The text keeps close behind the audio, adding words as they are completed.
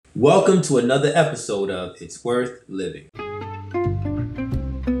Welcome to another episode of It's Worth Living.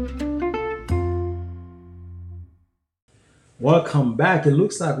 Welcome back. It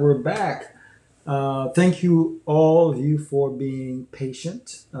looks like we're back. Thank you, all of you, for being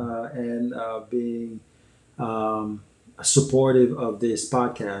patient and being um, supportive of this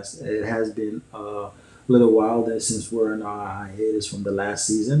podcast. It has been a little while since we're in our hiatus from the last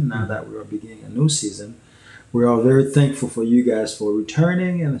season. Now that we are beginning a new season, we are very thankful for you guys for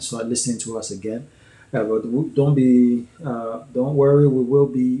returning and start listening to us again. But don't worry. We will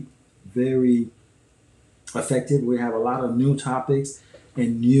be very effective. We have a lot of new topics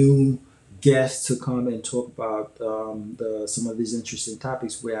and new guests to come and talk about some of these interesting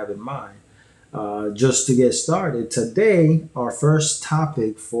topics we have in mind. Just to get started, today our first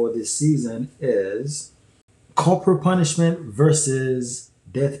topic for this season is corporal punishment versus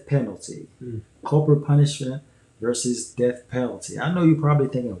death penalty. Corporal punishment versus death penalty. I know you're probably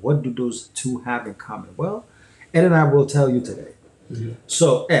thinking, what do those two have in common? Well, Ed and I will tell you today.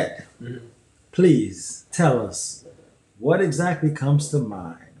 So, Ed, please tell us what exactly comes to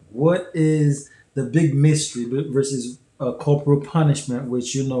mind. What is the big mystery versus corporal punishment,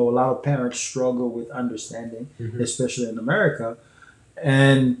 which you know a lot of parents struggle with understanding, especially in America,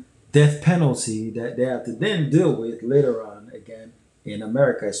 and death penalty that they have to then deal with later on again in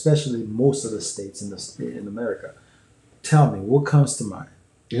America, especially most of the states in America. Tell me what comes to mind.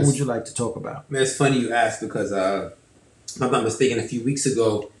 What would you like to talk about? Man, it's funny you asked because, if I'm not mistaken, a few weeks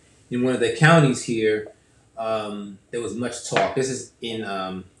ago in one of the counties here, there was much talk. This is in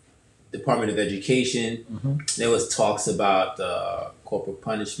Department of Education. There was talks about corporal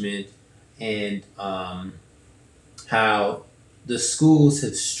punishment and how the schools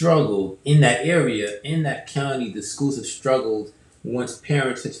have struggled in that area, in that county. The schools have struggled once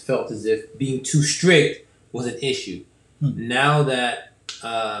parents had felt as if being too strict was an issue. Now that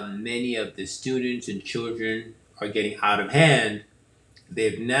many of the students and children are getting out of hand,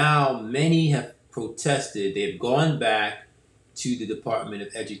 many have protested. They've gone back to the Department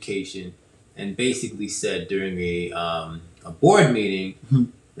of Education and basically said during a board meeting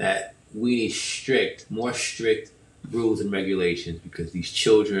that we need more strict rules and regulations because these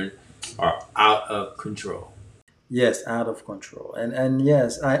children are out of control. Yes, out of control. And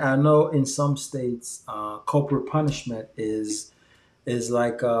yes, I know in some states, corporal punishment is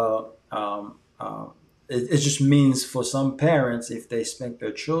like it just means for some parents, if they spank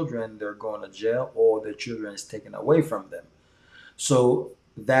their children, they're going to jail or their children is taken away from them. So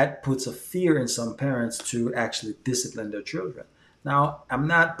that puts a fear in some parents to actually discipline their children. Now, I'm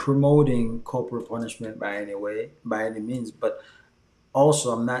not promoting corporal punishment by any way, by any means, but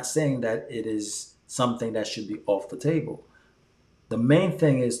also I'm not saying that it is something that should be off the table. The main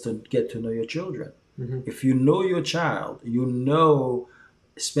thing is to get to know your children. If you know your child, you know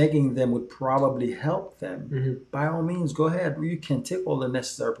spanking them would probably help them. By all means, go ahead. You can take all the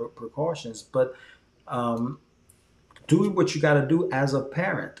necessary precautions, but um, do what you got to do as a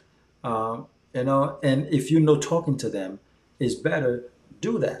parent. And if you know talking to them is better,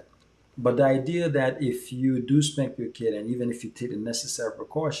 do that. But the idea that if you do spank your kid, and even if you take the necessary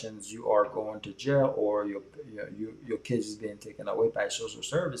precautions, you are going to jail or your kid is being taken away by social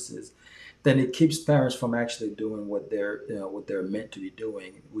services, then it keeps parents from actually doing what they're meant to be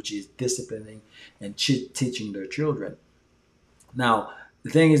doing, which is disciplining and teaching their children. Now,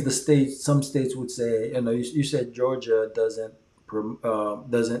 the thing is, some states would say, you said Georgia doesn't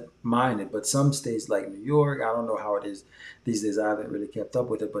mind it, but some states like New York, I don't know how it is these days. I haven't really kept up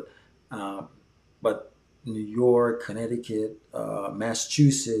with it, um, but New York, Connecticut,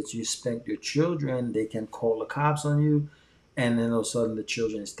 Massachusetts, you spank your children, they can call the cops on you, and then all of a sudden the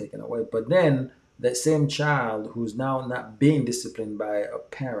children is taken away. But then that same child who's now not being disciplined by a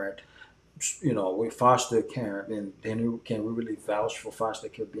parent, with foster care, and then you can we really vouch for foster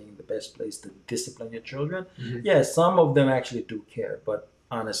care being the best place to discipline your children? Yes, some of them actually do care, but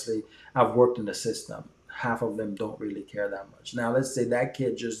honestly, I've worked in the system. Half of them don't really care that much. Now, let's say that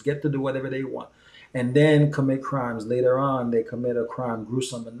kid just get to do whatever they want and then commit crimes later on. They commit a crime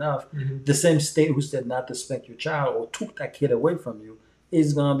gruesome enough. The same state who said not to spank your child or took that kid away from you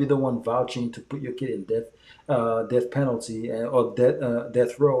is gonna be the one vouching to put your kid in death penalty or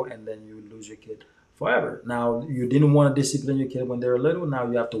death row, and then you lose your kid forever. Now you didn't want to discipline your kid when they were little. Now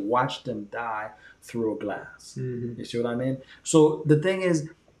you have to watch them die through a glass. You see what I mean? So the thing is,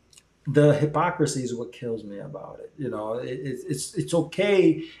 the hypocrisy is what kills me about it. It's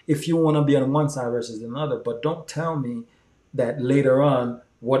okay if you want to be on one side versus another, but don't tell me that later on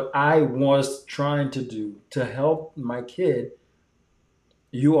what I was trying to do to help my kid,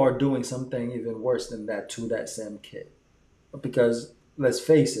 you are doing something even worse than that to that same kid. Because let's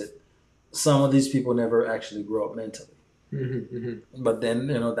face it, some of these people never actually grow up mentally. But then,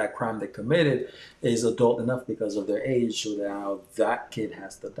 that crime they committed is adult enough because of their age, so now that kid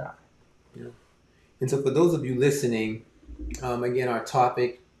has to die. Yeah. And so, for those of you listening, again, our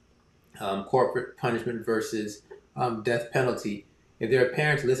topic, corporate punishment versus death penalty. If there are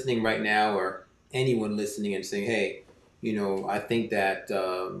parents listening right now, or anyone listening and saying, hey, I think that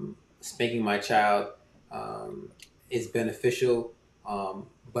spanking my child is beneficial,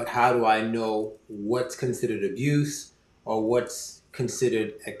 but how do I know what's considered abuse or what's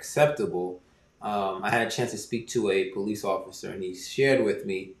considered acceptable? I had a chance to speak to a police officer, and he shared with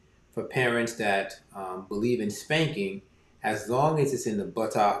me, for parents that believe in spanking, as long as it's in the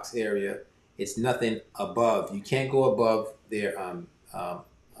buttocks area, it's nothing above. You can't go above their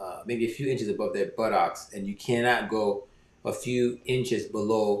maybe a few inches above their buttocks, and you cannot go a few inches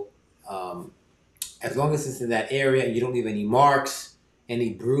below. As long as it's in that area and you don't leave any marks,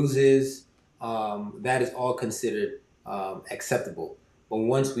 any bruises, that is all considered acceptable. But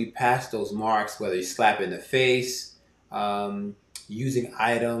once we pass those marks, whether you slap in the face, using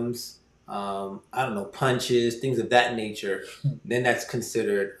items, I don't know, punches, things of that nature, then that's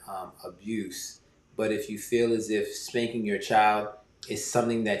considered abuse. But if you feel as if spanking your child is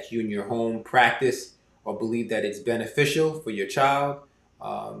something that you in your home practice or believe that it's beneficial for your child,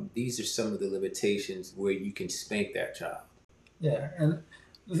 these are some of the limitations where you can spank that child. Yeah, and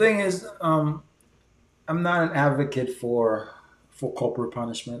the thing is, I'm not an advocate for corporal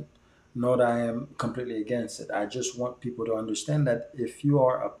punishment, nor that I am completely against it. I just want people to understand that if you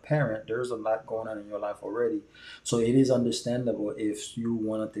are a parent, there's a lot going on in your life already. So it is understandable if you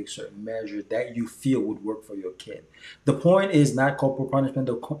want to take certain measures that you feel would work for your kid. The point is not corporal punishment.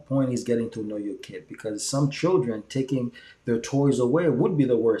 The point is getting to know your kid, because some children taking their toys away would be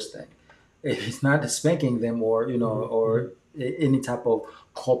the worst thing. It's not spanking them or any type of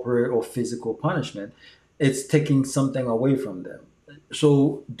corporate or physical punishment. It's taking something away from them.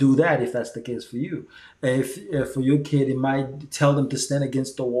 So do that if that's the case for you. If for your kid, it might tell them to stand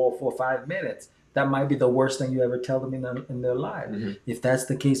against the wall for 5 minutes. That might be the worst thing you ever tell them in their life. If that's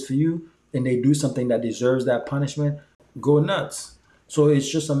the case for you and they do something that deserves that punishment, go nuts. So it's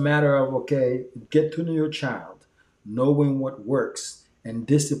just a matter of, okay, get to know your child, knowing what works, and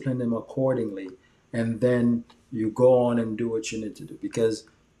discipline them accordingly. And then you go on and do what you need to do. Because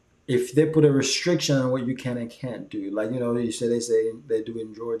if they put a restriction on what you can and can't do, like they say they do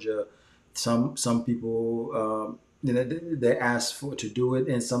in Georgia, some people they ask for to do it,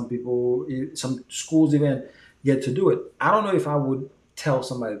 and some schools even get to do it. I don't know if I would tell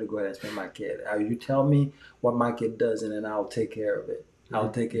somebody to go ahead and spank my kid. You tell me what my kid does, and then I'll take care of it. I'll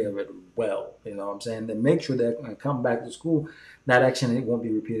take care of it well. You know what I'm saying? Then make sure that when I come back to school, that action it won't be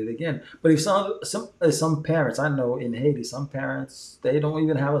repeated again. But if some parents, I know in Haiti, some parents they don't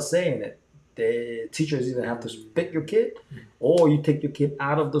even have a say in it. The teachers either have to spank your kid, or you take your kid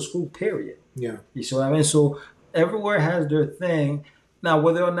out of the school. Period. Yeah. You see what I mean? So everywhere has their thing. Now,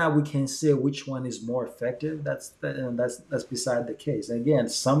 whether or not we can say which one is more effective, that's beside the case. And again,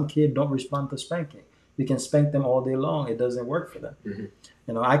 some kids don't respond to spanking. You can spank them all day long; it doesn't work for them.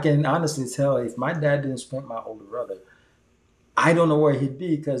 I can honestly tell if my dad didn't spank my older brother, I don't know where he'd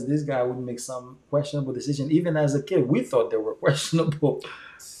be, because this guy would make some questionable decision. Even as a kid, we thought they were questionable.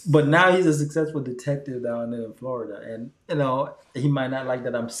 But now he's a successful detective down there in Florida. And, he might not like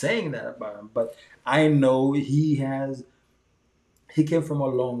that I'm saying that about him, but I know he came from a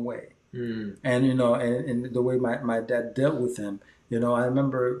long way. And, and the way my dad dealt with him, I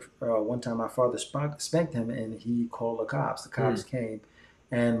remember one time my father spanked him, and he called the cops. The cops came.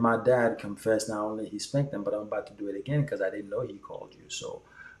 And my dad confessed not only he spanked them, but I'm about to do it again because I didn't know he called you. So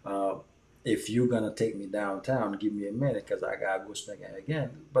if you're going to take me downtown, give me a minute because I got to go spank him again.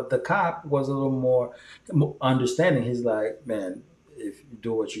 But the cop was a little more understanding. He's like, man, if you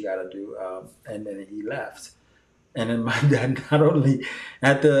do what you got to do. And then he left. And then my dad not only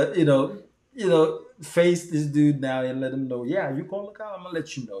had to, face this dude now and let him know, yeah, you call the cop, I'm going to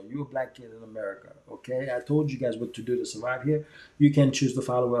let you know. You're a black kid in America, okay? I told you guys what to do to survive here. You can choose to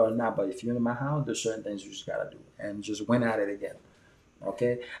follow it or not, but if you're in my house, there's certain things you just got to do. And just went at it again,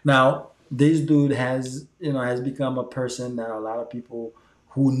 okay? Now, this dude has become a person that a lot of people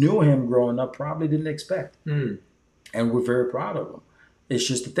who knew him growing up probably didn't expect. And we're very proud of him. It's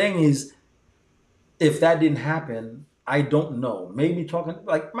just the thing is, if that didn't happen, I don't know. Maybe talking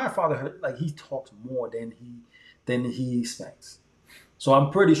like my father, he talks more than he spanks. So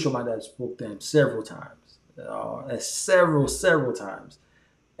I'm pretty sure my dad spoke to him several times, several times,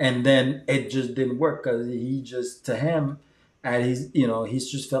 and then it just didn't work because to him, and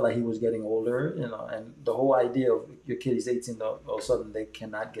he's just felt like he was getting older, and the whole idea of your kid is 18, all of a sudden they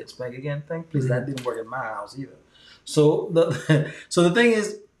cannot get spanked again. Thing, please, that didn't work in my house either. So the so the thing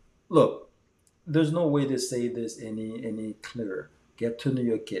is, look, there's no way to say this any clearer. Get to know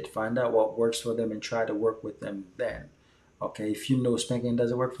your kid, find out what works for them, and try to work with them. Then, okay, if you know spanking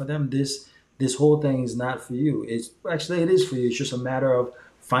doesn't work for them, this whole thing is not for you. It's actually, it is for you. It's just a matter of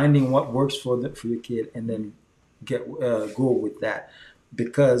finding what works for your kid, and then go with that.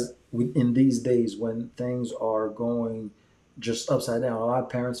 Because in these days when things are going just upside down, a lot of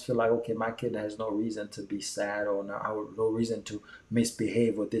parents feel like, okay, my kid has no reason to be sad, or no reason to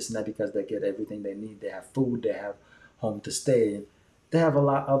misbehave or this and that, because they get everything they need. They have food, they have home to stay, they have a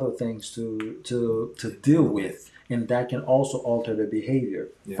lot of other things to deal with, and that can also alter their behavior.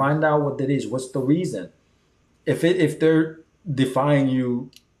 Yeah. Find out what that is. What's the reason? If they're defying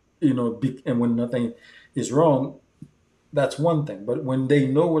you, and when nothing is wrong, that's one thing. But when they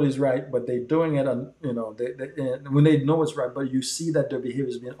know what is right, but they're doing it, when they know it's right, but you see that their behavior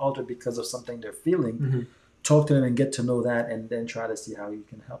is being altered because of something they're feeling, talk to them and get to know that, and then try to see how you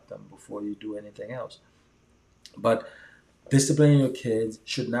can help them before you do anything else. But disciplining your kids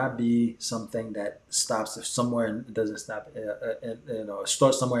should not be something that stops somewhere and doesn't stop,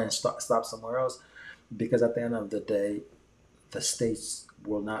 start somewhere and stop somewhere else, because at the end of the day, the states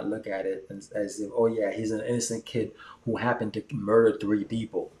will not look at it as if, oh yeah, he's an innocent kid who happened to murder 3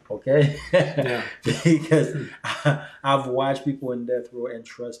 people. Okay, yeah. Because I've watched people in death row, and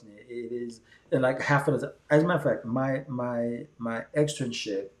trust me, it is, and like half of the, as a matter of fact, my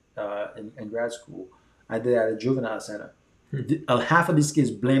externship in grad school, I did at a juvenile center. Half of these kids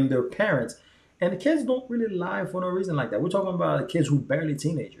blame their parents, and the kids don't really lie for no reason like that. We're talking about kids who barely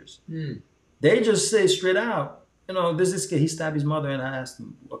teenagers. They just say straight out, there's this kid, he stabbed his mother, and I asked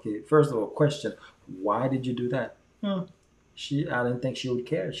him, okay, first of all, question, why did you do that? I didn't think she would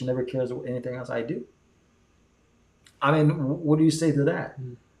care. She never cares about anything else I do. I mean, what do you say to that?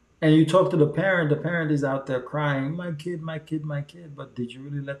 And you talk to the parent is out there crying, my kid, my kid, my kid. But did you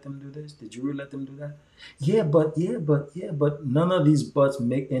really let them do this? Did you really let them do that? Yeah, but none of these buts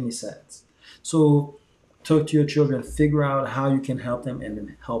make any sense. So talk to your children, figure out how you can help them, and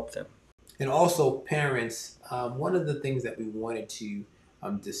then help them. And also, parents, one of the things that we wanted to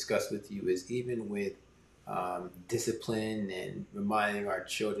discuss with you is, even with discipline and reminding our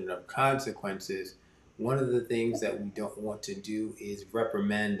children of consequences, one of the things that we don't want to do is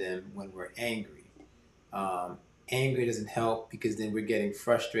reprimand them when we're angry. Anger doesn't help, because then we're getting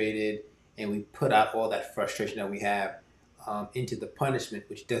frustrated, and we put out all that frustration that we have into the punishment,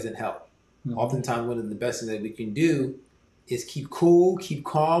 which doesn't help. Oftentimes, one of the best things that we can do is keep cool, keep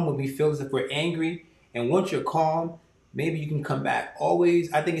calm when we feel as if we're angry. And once you're calm, maybe you can come back.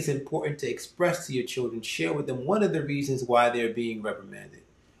 Always, I think it's important to express to your children, share with them one of the reasons why they're being reprimanded,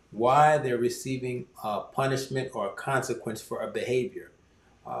 why they're receiving a punishment or a consequence for a behavior.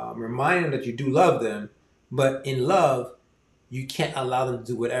 Remind them that you do love them, but in love, you can't allow them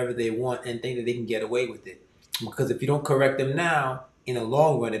to do whatever they want and think that they can get away with it. Because if you don't correct them now, in the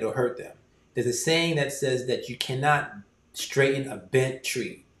long run, it'll hurt them. There's a saying that says that you cannot straighten a bent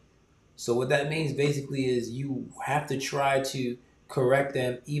tree. So what that means basically is you have to try to correct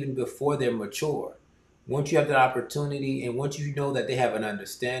them even before they're mature. Once you have that opportunity, and once you know that they have an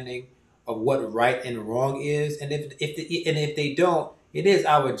understanding of what right and wrong is, and if they don't, it is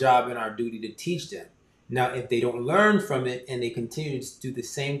our job and our duty to teach them. Now, if they don't learn from it and they continue to do the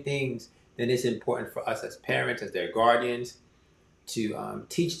same things, then it's important for us as parents, as their guardians, to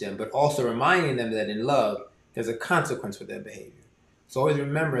teach them, but also reminding them that in love, there's a consequence for their behavior. So always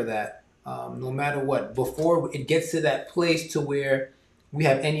remember that no matter what, before it gets to that place to where we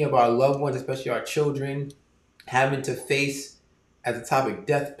have any of our loved ones, especially our children, having to face as a topic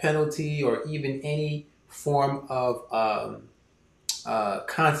death penalty, or even any form of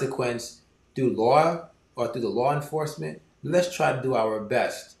consequence through law or through the law enforcement, let's try to do our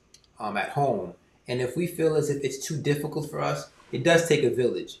best at home. And if we feel as if it's too difficult for us, it does take a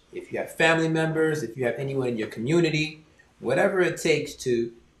village. If you have family members, if you have anyone in your community, whatever it takes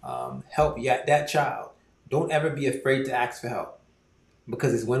to help that child, don't ever be afraid to ask for help.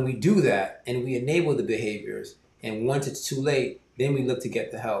 Because it's when we do that and we enable the behaviors, and once it's too late, then we look to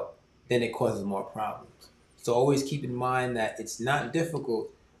get the help, then it causes more problems. So always keep in mind that it's not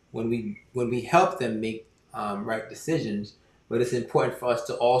difficult when we help them make right decisions, but it's important for us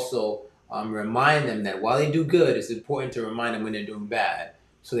to also remind them that while they do good, it's important to remind them when they're doing bad,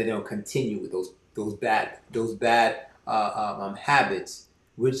 so they don't continue with those bad habits,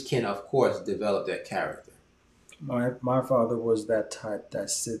 which can, of course, develop their character. My father was that type that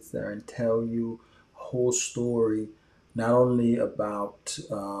sits there and tell you whole story not only about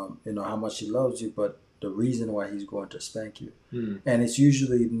how much he loves you, but the reason why he's going to spank you. And it's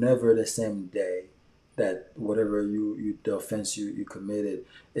usually never the same day that whatever the offense you committed.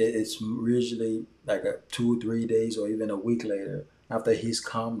 It's usually like 2 3 days or even a week later after he's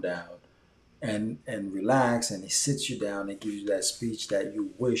calmed down and relax, and he sits you down and gives you that speech that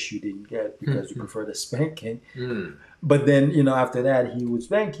you wish you didn't get because you prefer the spanking. But then after that he would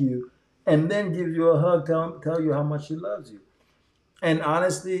spank you and then give you a hug, tell you how much he loves you. And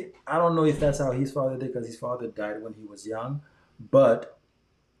honestly, I don't know if that's how his father did, because his father died when he was young, but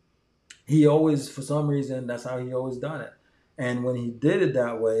he always, for some reason, that's how he always done it. And when he did it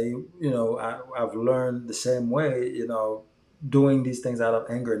that way, I've learned the same way. Doing these things out of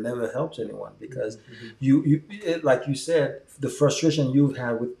anger never helps anyone, because like you said, the frustration you've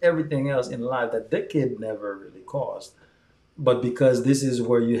had with everything else in life that the kid never really caused, but because this is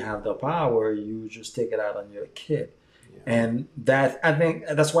where you have the power, you just take it out on your kid. And that, I think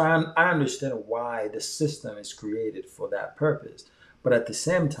that's why I understand why the system is created for that purpose. But at the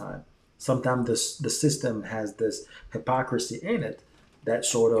same time, sometimes the system has this hypocrisy in it that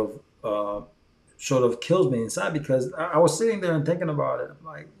sort of kills me inside, because I was sitting there and thinking about it. I'm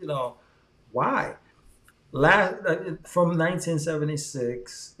like, why? From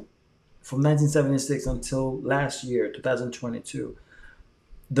 1976 until last year, 2022,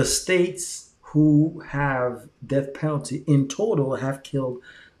 the states who have death penalty in total have killed,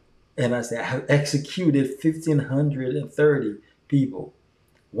 and I say have executed 1,530 people,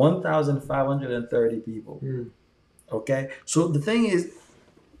 1,530 people. Okay, so the thing is,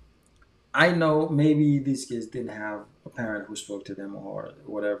 I know maybe these kids didn't have a parent who spoke to them or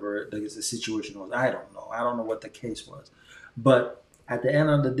whatever the situation was. I don't know. I don't know what the case was, but at the end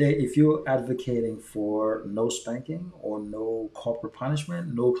of the day, if you're advocating for no spanking or no corporal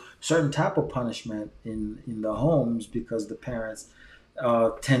punishment, no certain type of punishment in the homes, because the parents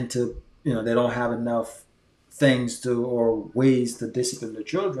tend to, they don't have enough things to or ways to discipline the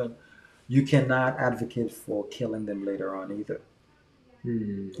children, you cannot advocate for killing them later on either.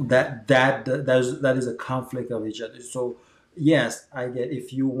 That is a conflict of each other. So yes, I get,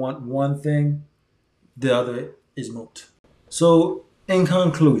 if you want one thing, the other is moot. So in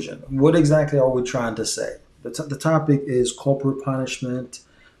conclusion, what exactly are we trying to say? The topic is corporal punishment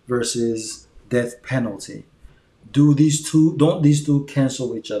versus death penalty. Don't these two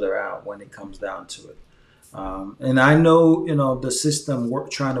cancel each other out when it comes down to it? And I know the system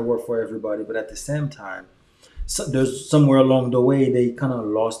trying to work for everybody, but at the same time, so there's somewhere along the way they kind of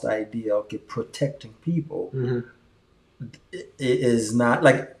lost the idea of protecting people. It is not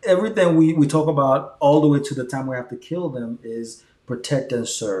like everything we talk about all the way to the time we have to kill them is protect and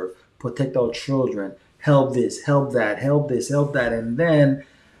serve, protect our children, help this, help that, help this, help that, and then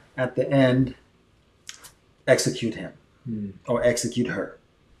at the end execute him or execute her.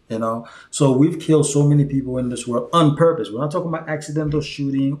 So we've killed so many people in this world on purpose. We're not talking about accidental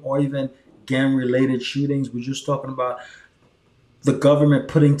shooting or even gang related shootings. We're just talking about the government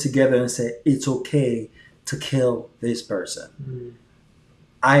putting together and say it's okay to kill this person.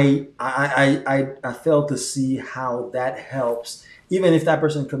 I fail to see how that helps. Even if that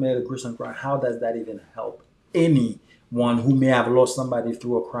person committed a gruesome crime, how does that even help anyone who may have lost somebody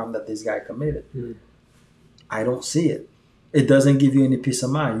through a crime that this guy committed? I don't see it. It doesn't give you any peace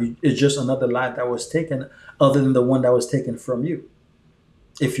of mind. It's just another life that was taken, other than the one that was taken from you,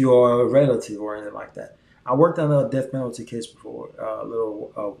 if you are a relative or anything like that. I worked on a death penalty case before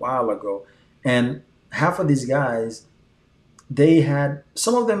a while ago, and half of these guys,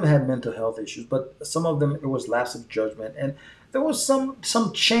 some of them had mental health issues, but some of them, it was lapse of judgment, and there was some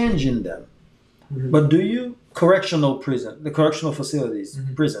change in them. But the correctional facilities,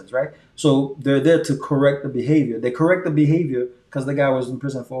 prisons, right? So they're there to correct the behavior. They correct the behavior because the guy was in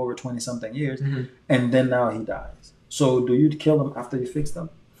prison for over 20 something years, and then now he dies. So do you kill them after you fix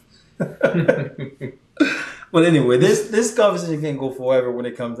them? But anyway, this conversation can go forever when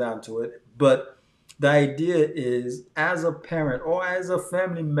it comes down to it. But the idea is, as a parent or as a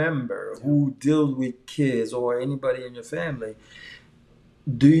family member who deals with kids or anybody in your family,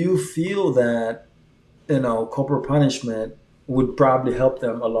 do you feel that corporal punishment would probably help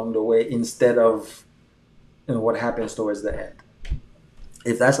them along the way instead of what happens towards the end?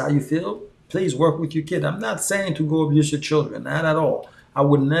 If that's how you feel, please work with your kid. I'm not saying to go abuse your children, not at all. I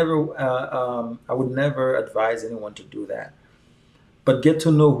would never advise anyone to do that. But get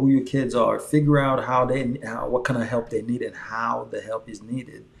to know who your kids are. Figure out what kind of help they need and how the help is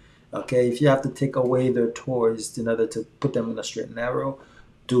needed. Okay, if you have to take away their toys in order to put them in a straight and narrow,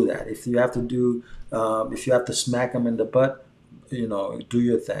 do that. If you have to smack them in the butt, do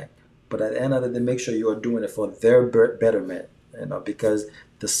your thing. But at the end of the day, make sure you are doing it for their betterment, because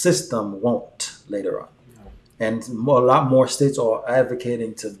the system won't later on. And a lot more states are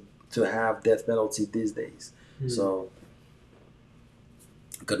advocating to have death penalty these days. So,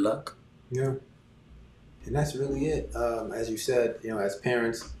 good luck. Yeah. And that's really it. As you said, as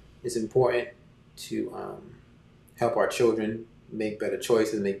parents, it's important to help our children make better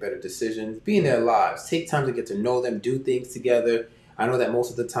choices, make better decisions, be in their lives, take time to get to know them, do things together. I know that most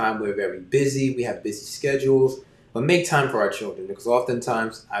of the time we're very busy, we have busy schedules, but make time for our children, because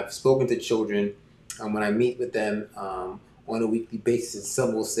oftentimes I've spoken to children when I meet with them on a weekly basis, and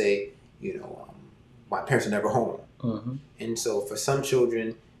some will say, my parents are never home. Mm-hmm. And so for some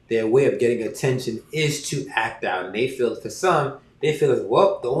children, their way of getting attention is to act out. And they feel, for some, they feel as,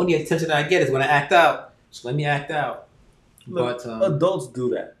 well, the only attention I get is when I act out. So let me act out. Look, but adults do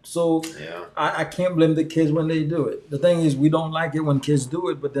that. So yeah. I can't blame the kids when they do it. The thing is, we don't like it when kids do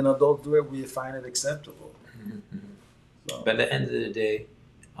it, but then adults do it, we find it acceptable. Mm-hmm. So. But at the end of the day,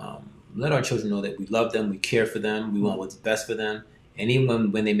 let our children know that we love them, we care for them, we want what's best for them. And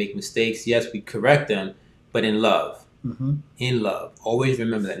even when they make mistakes, yes, we correct them, but in love. Mm-hmm. In love. Always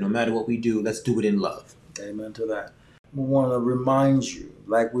remember that no matter what we do, let's do it in love. Amen to that. We want to remind you,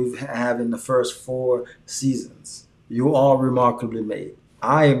 like we have in the first 4 seasons, you are remarkably made.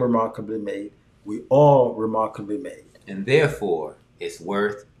 I am remarkably made. We all remarkably made. And therefore, it's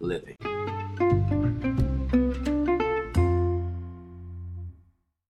worth living.